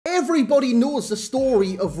Everybody knows the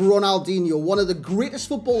story of Ronaldinho, one of the greatest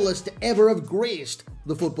footballers to ever have graced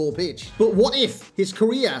the football pitch. But what if his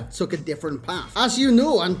career took a different path? As you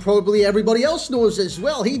know, and probably everybody else knows as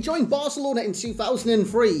well, he joined Barcelona in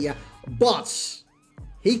 2003, but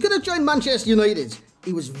he could have joined Manchester United.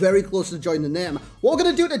 He was very close to joining them. What we're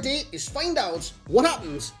going to do today is find out what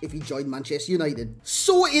happens if he joined Manchester United.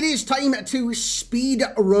 So it is time to speed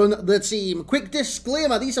run the team. Quick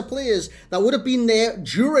disclaimer, these are players that would have been there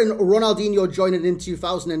during Ronaldinho joining in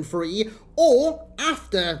 2003 or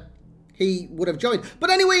after he would have joined. But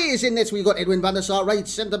anyways, in this we got Edwin van der Sar, right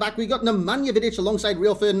centre back. We got Nemanja Vidic alongside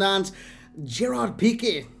Rio Ferdinand, Gerard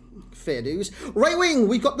Piqué. Fair dues. Right wing,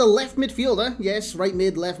 we've got the left midfielder. Yes, right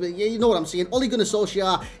mid, left mid. Yeah, you know what I'm saying. Ole Gunnar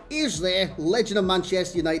Solskjaer is there. Legend of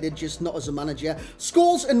Manchester United, just not as a manager.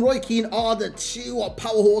 Scholes and Roy Keane are the two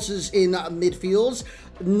power horses in midfields.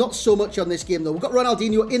 Not so much on this game, though. We've got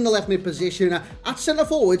Ronaldinho in the left mid position at centre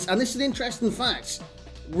forwards. And this is an interesting fact.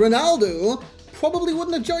 Ronaldo probably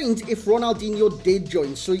wouldn't have joined if Ronaldinho did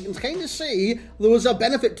join. So you can kind of see there was a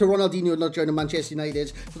benefit to Ronaldinho not joining Manchester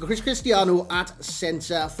United. We've got Cristiano at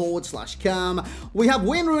centre forward / cam. We have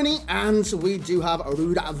Wayne Rooney and we do have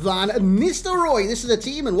Ruud van Nistelrooy. This is a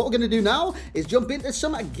team, and what we're going to do now is jump into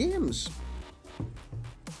some games.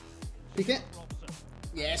 Piqué.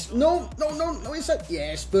 Yes. No, it's a...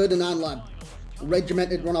 Yes, Ferdinand, lad.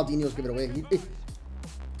 Regimented. Ronaldinho's give it away.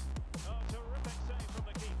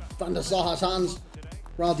 Van der Sar has hands.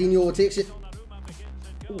 Ronaldinho overtakes it.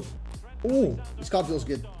 Oh, this card feels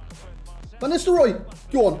good. Van Nistelrooy,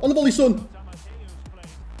 go on the volley, son.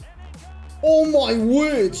 Oh my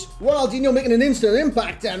words. Ronaldinho making an instant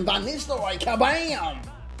impact and Van Nistelrooy, kabam.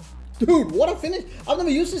 Dude, what a finish. I've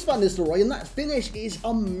never used this Van Nistelrooy and that finish is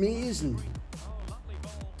amazing.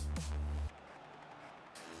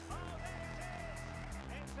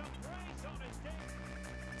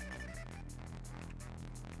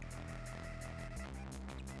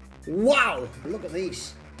 Wow, look at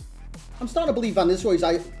these. I'm starting to believe Van Nistelrooy is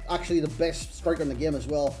actually the best striker in the game as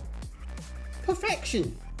well.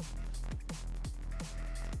 Perfection.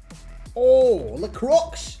 Oh, the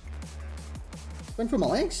Crocs. Went for my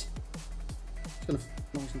legs. He's gonna,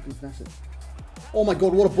 no, he's not going to finesse it. Oh my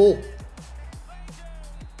god, what a ball.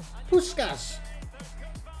 Puskas.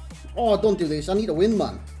 Oh, don't do this. I need a win,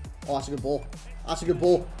 man. Oh, that's a good ball. That's a good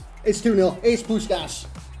ball. It's 2-0. It's Puskas.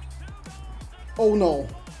 Oh no.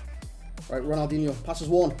 Right, Ronaldinho passes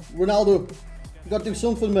one. Ronaldo, you got to do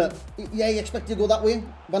something, mate. Yeah, you expect to go that way.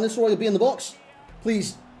 Van Nistelrooy will be in the box.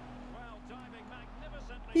 Please.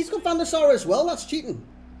 He's got Van der Sar as well. That's cheating.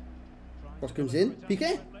 Cross comes in.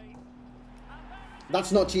 Piqué.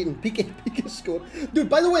 That's not cheating. Piqué scored. Dude,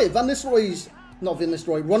 by the way,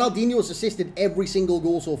 Ronaldinho's assisted every single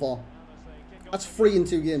goal so far. That's 3 in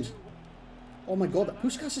 2 games. Oh my god, that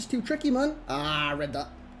Puskas is too tricky, man. Ah, I read that.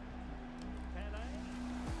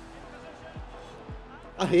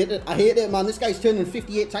 I hate it, man. This guy's turning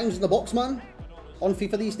 58 times in the box, man. On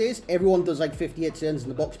FIFA these days, everyone does like 58 turns in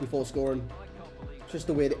the box before scoring. Just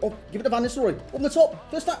the way they... Oh, give it to Van Nistelrooy. Up the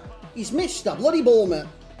top. First that. He's missed a bloody ball, mate.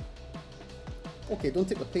 Okay, don't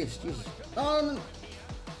take the piss. Jesus.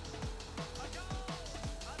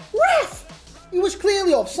 Ref! He was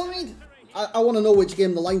clearly offside. I want to know which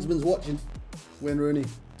game the linesman's watching. Wayne Rooney.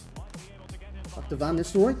 Back to Van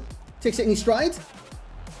Nistelrooy. Takes it in his stride.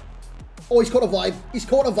 Oh, he's caught a vibe. He's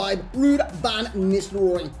caught a vibe. Ruud van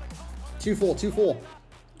Nistelrooy. 2-4.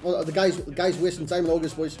 Well, the guy's wasting time in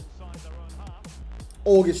August, boys.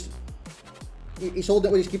 August. He's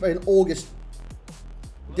holding it with his keeper in August.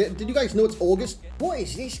 Did you guys know it's August? What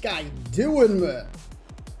is this guy doing, mate?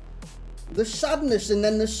 The sadness and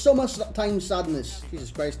then the summertime sadness. Jesus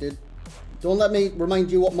Christ, dude. Don't let me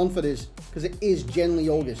remind you what month it is. Because it is generally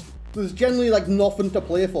August. There's generally like nothing to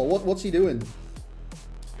play for. What's he doing?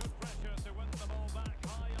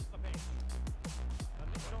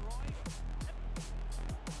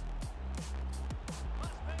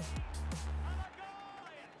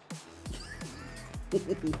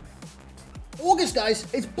 August, guys.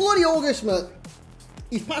 It's bloody August, mate.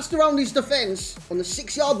 He's passed around his defence on the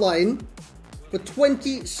 6-yard line for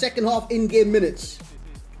 20 second half in-game minutes.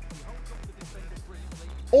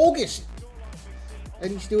 August.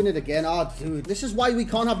 And he's doing it again. Oh, dude. This is why we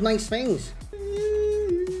can't have nice things.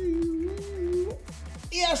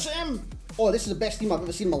 ESM. Oh, this is the best team I've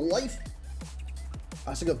ever seen in my life.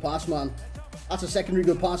 That's a good pass, man. That's a secondary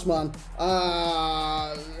good pass, man.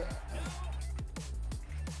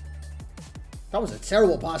 That was a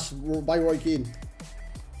terrible pass by Roy Keane.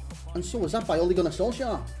 And so was that by Ole Gunnar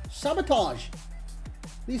Solskjaer. Sabotage.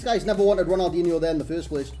 These guys never wanted Ronaldinho there in the first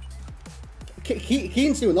place.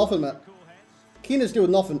 Keane's doing nothing, mate. Keaner's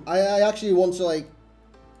doing nothing. I actually want to, like,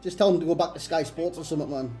 just tell him to go back to Sky Sports or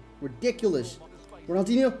something, man. Ridiculous.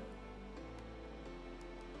 Ronaldinho.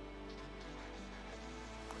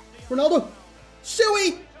 Ronaldo.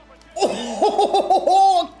 Suey.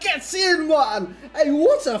 Oh, gets in, man. Hey,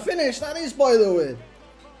 what a finish that is, by the way.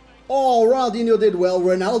 Oh, Ronaldinho did well.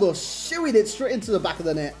 Ronaldo sueyed it straight into the back of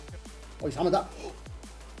the net. Oh, he's hammered that.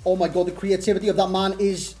 Oh, my God, the creativity of that man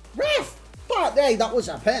is... Ref! But, hey, that was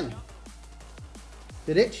a pen.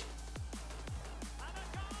 Vidic.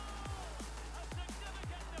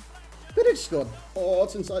 Vidic scored. Oh,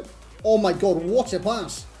 it's inside. Oh, my God, what a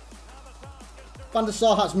pass. Van der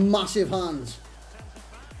Sar has massive hands.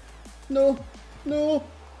 No. No.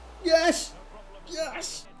 Yes.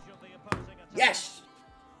 Yes. Yes.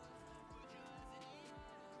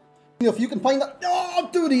 If you can find that. Oh,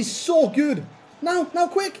 dude, he's so good. Now,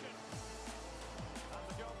 quick.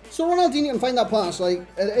 So Ronaldinho can find that pass, like,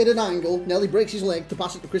 at an angle. Nearly breaks his leg to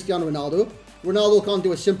pass it to Cristiano Ronaldo. Ronaldo can't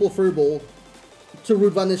do a simple through ball to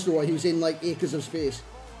Ruud van Nistelrooy, who's in, like, acres of space.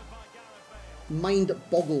 Mind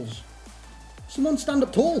boggles. Someone stand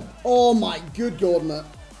up tall. Oh, my good God, mate.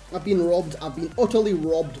 I've been robbed. I've been utterly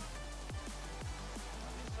robbed.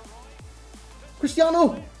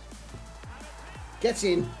 Cristiano. Gets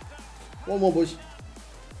in. 1-1, boys.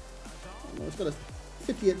 Oh, no, it's got a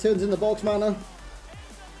 58 turns in the box, man.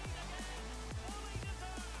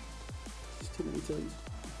 Just too many turns.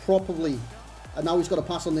 Probably. And now he's got a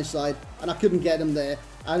pass on this side. And I couldn't get him there.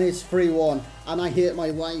 And it's 3-1. And I hate my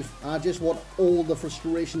life. And I just want all the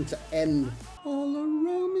frustration to end. All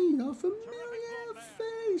around me are familiar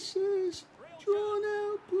faces. Drawn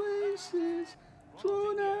out places.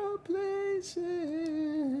 Drawn out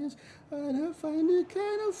places. And I find it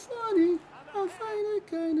kind of funny. I find it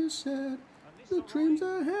kind of sad. The dreams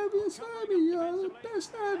I have inside me are the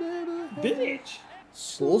best I've ever had. Bitch!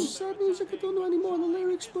 Some sad music, I don't know any more of the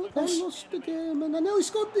lyrics, but I lost the game. And I nearly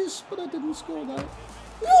scored this, but I didn't score that.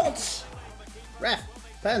 What? Ref.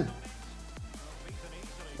 Pen.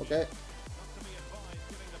 Okay.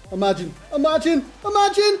 Imagine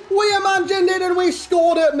we imagined it and we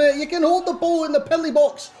scored it, mate. You can hold the ball in the penalty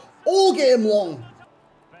box all game long.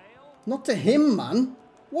 Not to him, man.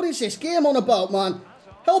 What is this game on about, man?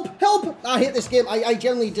 Help, help! I hate this game. I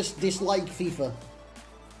generally just dislike FIFA.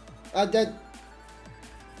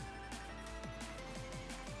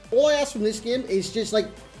 All I ask from this game is just, like,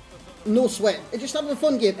 no sweat. It's just having a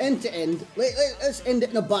fun game, end to end. Let's end it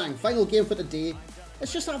in a bang. Final game for the day.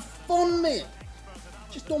 Let's just have fun, mate.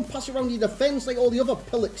 Just don't pass around your defence like all the other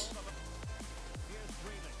pillocks.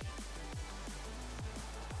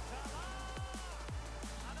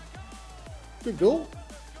 Good goal.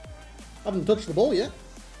 Haven't touched the ball yet.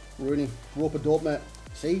 Rooney, rope a dope, mate.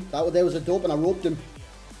 See, there was a dope and I roped him.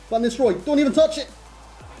 Van Nistelrooy, don't even touch it.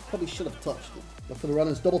 Probably should have touched it. Look for the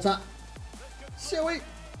runners, double tap. Silly.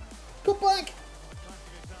 Cut back.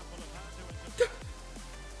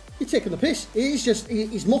 You're taking the piss.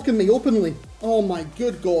 He's mocking me openly. Oh my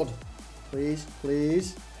good God. Please,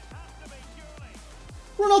 please.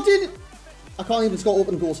 Ronaldinho. I can't even score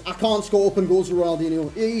open goals. I can't score open goals with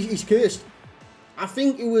Ronaldinho. He's cursed. I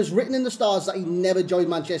think it was written in the stars that he never joined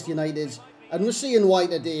Manchester United. And we're seeing why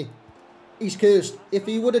today. He's cursed. If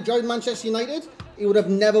he would have joined Manchester United, he would have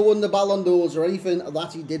never won the Ballon d'Ors or anything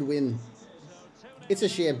that he did win. It's a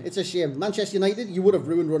shame. It's a shame. Manchester United, you would have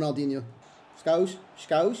ruined Ronaldinho. Scouse.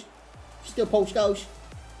 Scouse. Still Paul Scouse.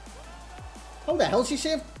 How the hell's he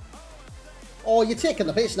saved? Oh, you're taking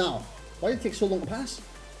the piss now. Why did it take so long to pass?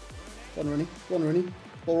 One Rooney. One Rooney.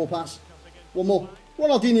 Borrow pass. One more.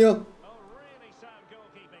 Ronaldinho.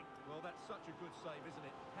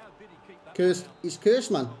 Cursed. He's cursed,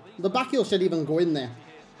 man. The back heel should even go in there.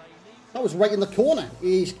 That was right in the corner.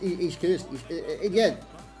 He's cursed. Yeah.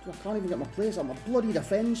 I can't even get my players on my bloody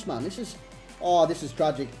defence, man. This is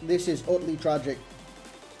tragic. This is utterly tragic.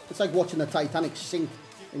 It's like watching the Titanic sink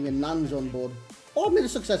and your nan's on board. Oh, I've made a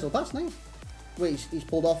successful pass. Nice. Wait, he's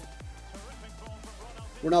pulled off.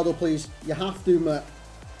 Ronaldo, please. You have to, mate.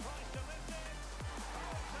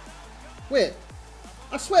 Wait.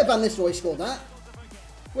 I swear Van Nistelrooy scored that.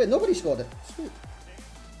 Wait, nobody scored it. Sweet.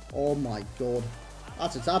 Oh my God.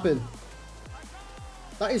 That's a tap-in.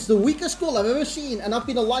 That is the weakest goal I've ever seen, and I've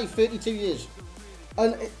been alive 32 years.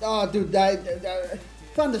 And, dude,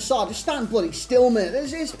 Van der Sar, just stand bloody still, mate.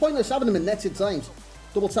 It's pointless having him in nets at times.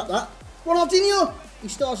 Double tap that. Ronaldinho! He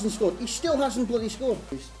still hasn't scored. He still hasn't bloody scored.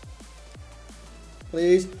 Please.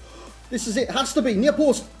 Please. This is it. Has to be. Near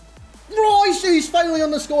post. Royce, he's finally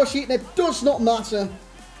on the score sheet, and it does not matter.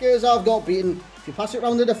 Because I've got beaten. If you pass it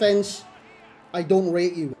around the defence, I don't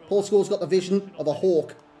rate you. Paul Scholes got the vision of a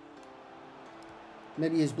hawk.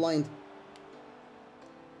 Maybe he's blind.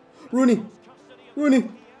 Rooney. Rooney.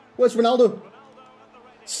 Where's Ronaldo?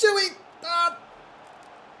 Suey.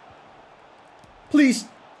 Please.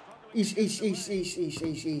 Ease.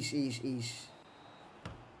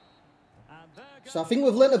 So I think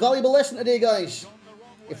we've learnt a valuable lesson today, guys.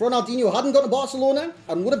 If Ronaldinho hadn't gone to Barcelona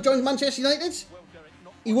and would have joined Manchester United,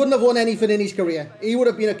 he wouldn't have won anything in his career. He would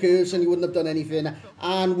have been a curse and he wouldn't have done anything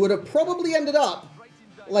and would have probably ended up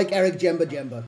like Eric Jemba.